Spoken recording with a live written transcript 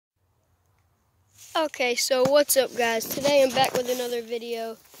Okay, so what's up, guys? Today I'm back with another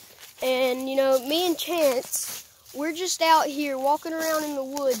video. And, you know, me and Chance, we're just out here walking around in the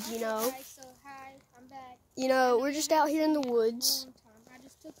woods, you know. Okay, so hi, I'm back. You know, we're just out here in the woods.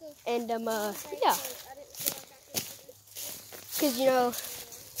 And, yeah. Because, you know,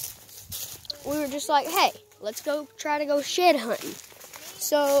 we were just like, hey, let's go try to go shed hunting.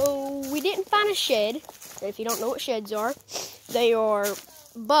 So, we didn't find a shed. And if you don't know what sheds are, they are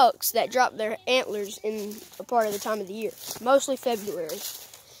bucks that drop their antlers in a part of the time of the year, mostly February.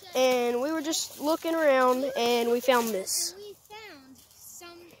 And we were just looking around and we found this. We found some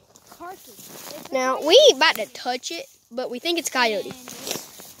carcass. Now, we ain't about to touch it, but we think it's coyote.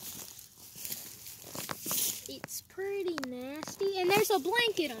 It's pretty nasty, and there's a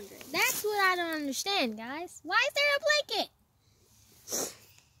blanket under it. That's what I don't understand, guys. Why is there a blanket?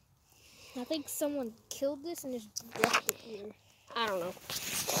 I think someone killed this and just left it here. I don't know.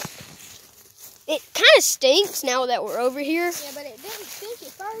 It kind of stinks now that we're over here. Yeah, but it didn't stink at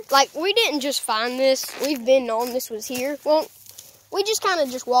first. Like, we didn't just find this. We've been known this was here. Well, we just kind of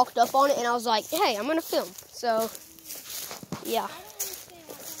just walked up on it, and I was like, hey, I'm going to film. So, yeah.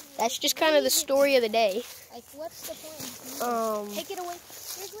 That's just kind of the story of the day. Like, what's the point? Take it away.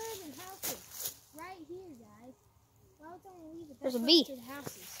 There's random houses right here, guys. Why would someone leave it? There's a bee.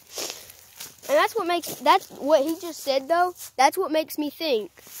 Houses. And that's what he just said, though. That's what makes me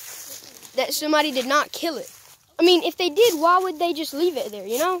think that somebody did not kill it. I mean, if they did, why would they just leave it there,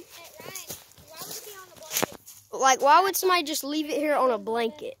 you know? Hey, Ryan, why would it be on the blanket? Like, why would somebody just leave it here on a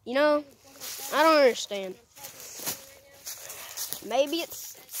blanket, you know? I don't understand. Maybe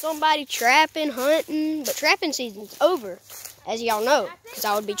it's somebody trapping, hunting, but trapping season's over, as y'all know, because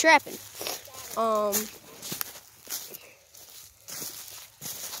I would be trapping.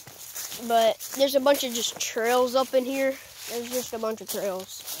 But there's a bunch of just trails up in here. There's just a bunch of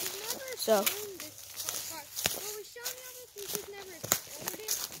trails. So,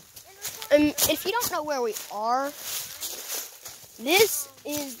 if you don't know where we are, this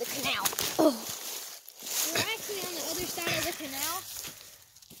is the canal. We're actually on the other side of the canal.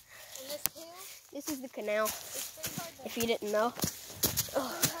 In this hill. This is the canal, if you didn't know.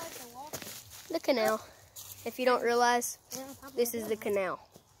 The canal. If you don't realize, this is the canal.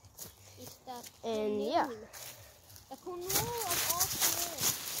 And yeah. The canal of all canals.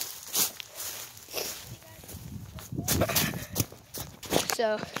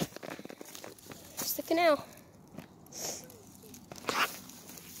 So, it's the canal.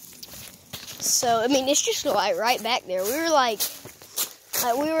 So, I mean, it's just like right back there. We were like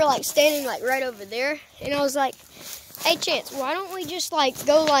standing like right over there, and I was like, hey, Chance, why don't we just like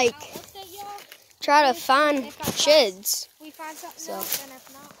go like try to find sheds? We find something So. else, and if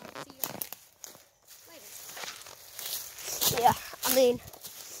not, I'll see you later. Yeah, I mean,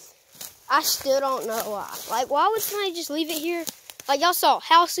 I still don't know why. Like, why would somebody just leave it here? Like, y'all saw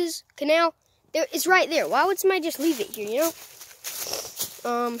houses, canal, it's right there. Why would somebody just leave it here, you know?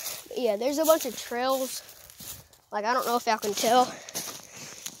 Yeah, there's a bunch of trails. Like, I don't know if y'all can tell,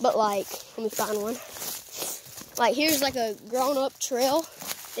 but like, let me find one. Like, here's like a grown-up trail,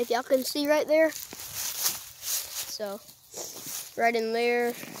 if y'all can see right there. So, right in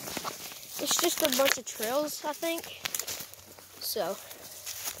there. It's just a bunch of trails, I think. So,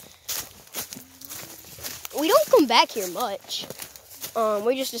 we don't come back here much.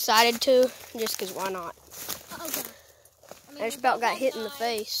 We just decided to, just because why not? Okay. I just about got hit in the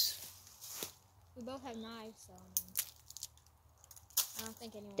face. We both have knives, so I don't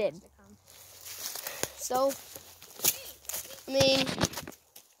think anyone Dead. wants to come. So, I mean,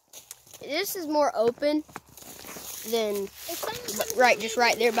 this is more open than just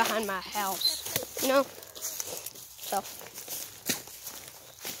right there behind my house, you know? So,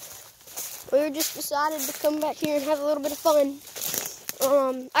 we just decided to come back here and have a little bit of fun.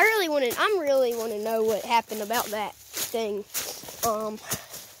 I really want to know what happened about that thing,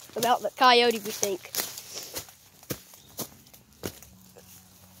 about the coyote, we think.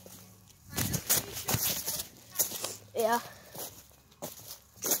 Yeah.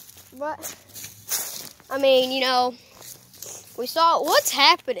 But, I mean, you know, we saw what's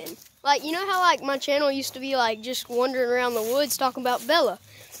happening. Like, you know how, like, my channel used to be, like, just wandering around the woods talking about Bella.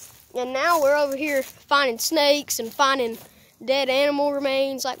 And now we're over here finding snakes and finding dead animal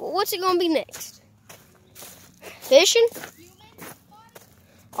remains. Like, well, what's it going to be next? Fishing?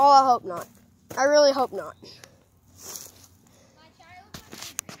 Oh, I hope not. I really hope not.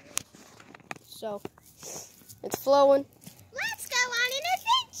 So, it's flowing. Let's go on an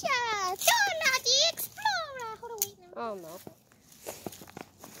adventure! Dora the Explorer! Hold on, wait. Oh, no.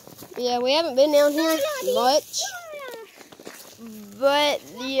 Yeah, we haven't been down here much. But,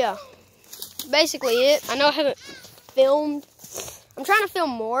 yeah. basically it. I know I haven't filmed. I'm trying to film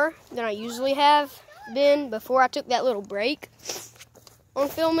more than I usually have been before I took that little break on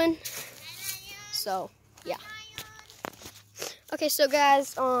filming. So, yeah. Okay, so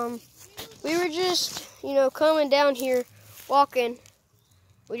guys, we were just, coming down here, walking.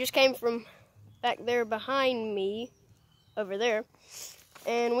 We just came from back there behind me, over there.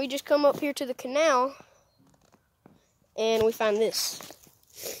 And we just come up here to the canal, and we find this.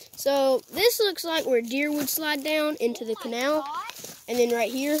 So, this looks like where deer would slide down into the canal. And then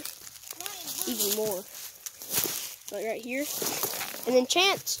right here, even more. Like right here. And then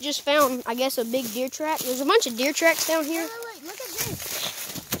Chance just found, I guess, a big deer track. There's a bunch of deer tracks down here. Wait, look at this.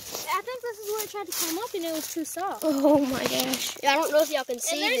 I think this is where it tried to climb up and it was too soft. Oh my gosh. Yeah, I don't know if y'all can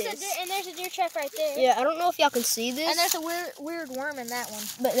see this. And there's a deer track right there. Yeah, I don't know if y'all can see this. And there's a weird worm in that one.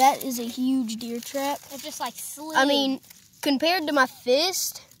 But that is a huge deer track. It just like slid. I mean, compared to my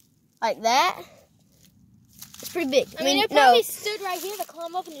fist, like that, it's pretty big. I mean, it probably stood right here to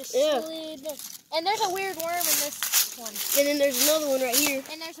climb up and just slid. And there's a weird worm in this one. And then there's another one right here.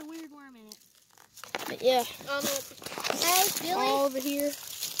 And there's a weird worm in it. But yeah. Hey, Billy. All over here.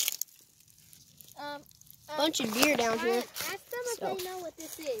 Bunch of deer down here. Ask them if they know what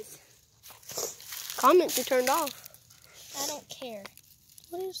this is. Comments are turned off. I don't care.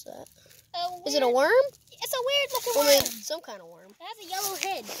 What is that? Weird, is it a worm? It's a weird looking worm. Some kind of worm. It has a yellow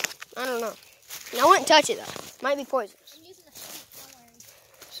head. I don't know. I wouldn't touch it though. Might be poisonous. I'm using a stick, don't worry.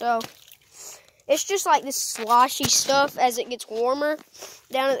 So, it's just like this sloshy stuff as it gets warmer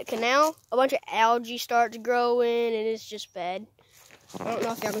down at the canal. A bunch of algae starts growing and it's just bad. I don't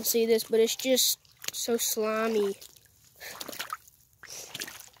know if y'all can see this, but it's just so slimy.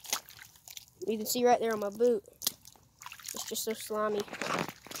 You can see right there on my boot. It's just so slimy.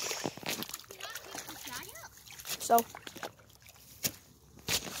 So,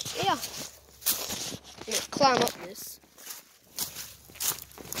 yeah. I'm gonna climb up this.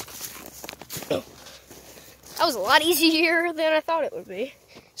 That was a lot easier than I thought it would be.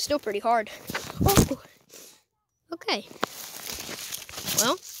 Still pretty hard. Oh. Okay.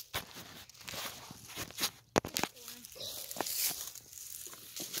 Well.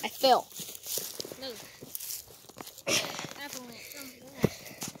 I fell. No.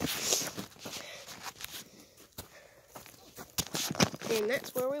 And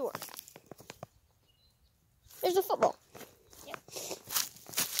that's where we were. There's the football. Yep.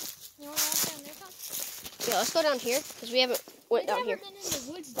 You want to walk down there, Tom? Yeah, let's go down here because we haven't went down here. We've never been in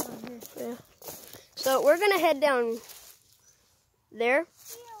the woods down here. Yeah. So we're gonna head down there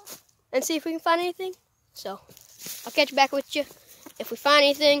and see if we can find anything. So I'll catch back with you if we find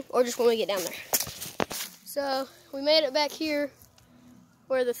anything or just when we get down there. So we made it back here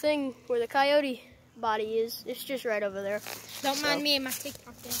where the coyote body is. It's just right over there. Don't mind me and my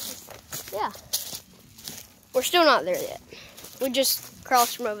TikTok dances. Yeah. We're still not there yet. We just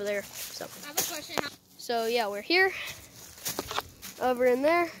crossed from over there. So. I have a question. So yeah, we're here. Over in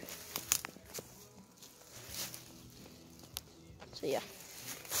there. So yeah.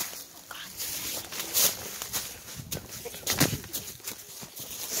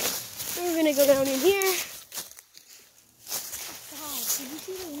 We're gonna go down in here. Did you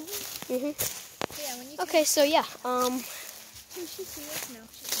see the movie? Yeah, when you okay, so yeah. Did she see us? No.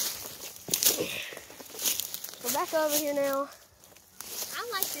 We're back over here now. I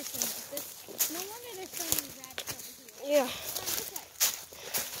like this one. No wonder there's so many rabbits over here. Yeah.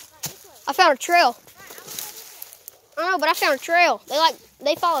 I found a trail. I don't know, but I found a trail.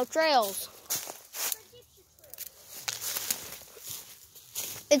 They follow trails.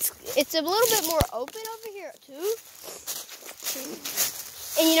 It's a little bit more open over here too.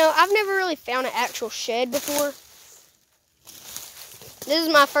 And I've never really found an actual shed before. This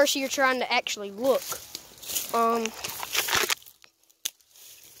is my first year trying to actually look.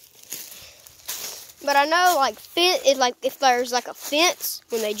 But I know if there's like a fence,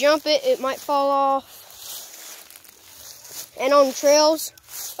 when they jump it, it might fall off. And on trails,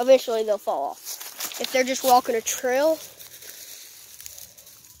 eventually they'll fall off. If they're just walking a trail.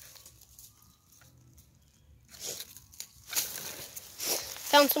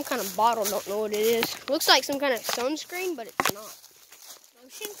 Found some kind of bottle, don't know what it is. Looks like some kind of sunscreen, but it's not.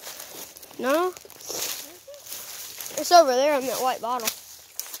 Lotion? No. It's over there in that white bottle.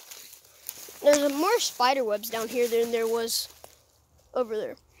 There's more spider webs down here than there was over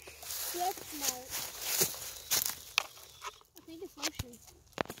there. That's smart. I think it's lotion.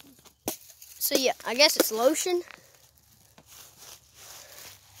 So yeah, I guess it's lotion.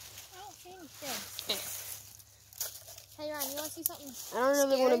 I don't see anything. Hey Ryan, you want to see something I don't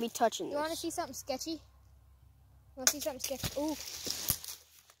really want to be touching this. You want to see something sketchy? You want to see something sketchy? Ooh.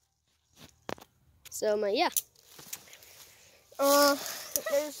 So, yeah.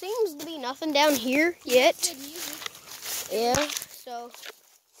 There seems to be nothing down here yet. Yeah, so,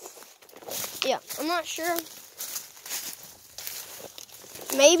 yeah, I'm not sure.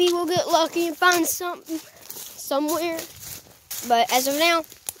 Maybe we'll get lucky and find something somewhere. But as of now,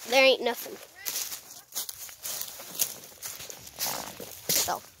 there ain't nothing.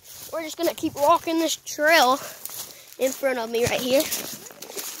 So, we're just going to keep walking this trail in front of me right here.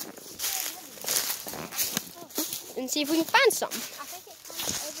 And see if we can find something. I think it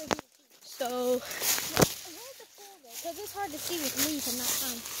comes over here. So, Where's the pool though? Because it's hard to see with leaves and not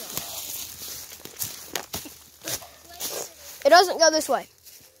find stuff. it doesn't go this way.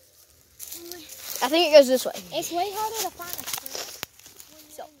 I think it goes this way. It's way harder to find a trail.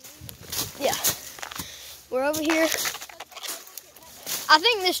 So, yeah. We're over here. I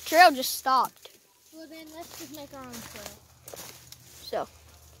think this trail just stopped. Well then, let's just make our own trail.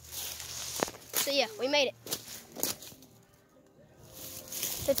 So yeah, we made it.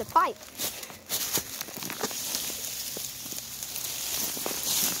 It's a pipe.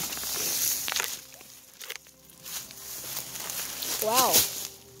 Wow.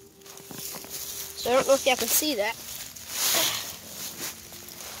 So I don't know if y'all can see that.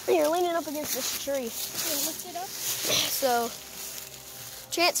 You're leaning up against this tree. Here, lift it up. So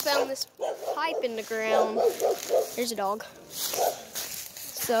Chance found this pipe in the ground. There's a dog.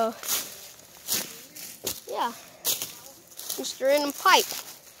 So yeah, just a random pipe.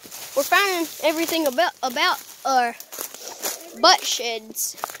 We're finding everything about our butt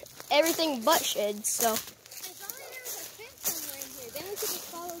sheds. Everything but sheds. So As long as there's a fence somewhere in here, then we could just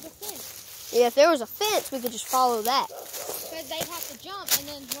follow the fence. yeah, if there was a fence, we could just follow that. Because they'd have to jump, and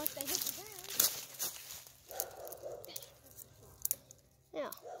then once they hit the ground. Yeah.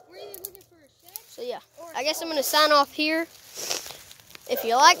 We're either looking for a shed So yeah, or a I guess I'm gonna sign off here. If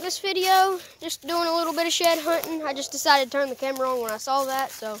you like this video, just doing a little bit of shed hunting. I just decided to turn the camera on when I saw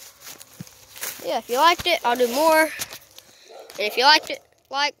that. So yeah, if you liked it, I'll do more. And if you liked it,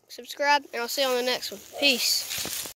 like, subscribe, and I'll see you on the next one. Peace.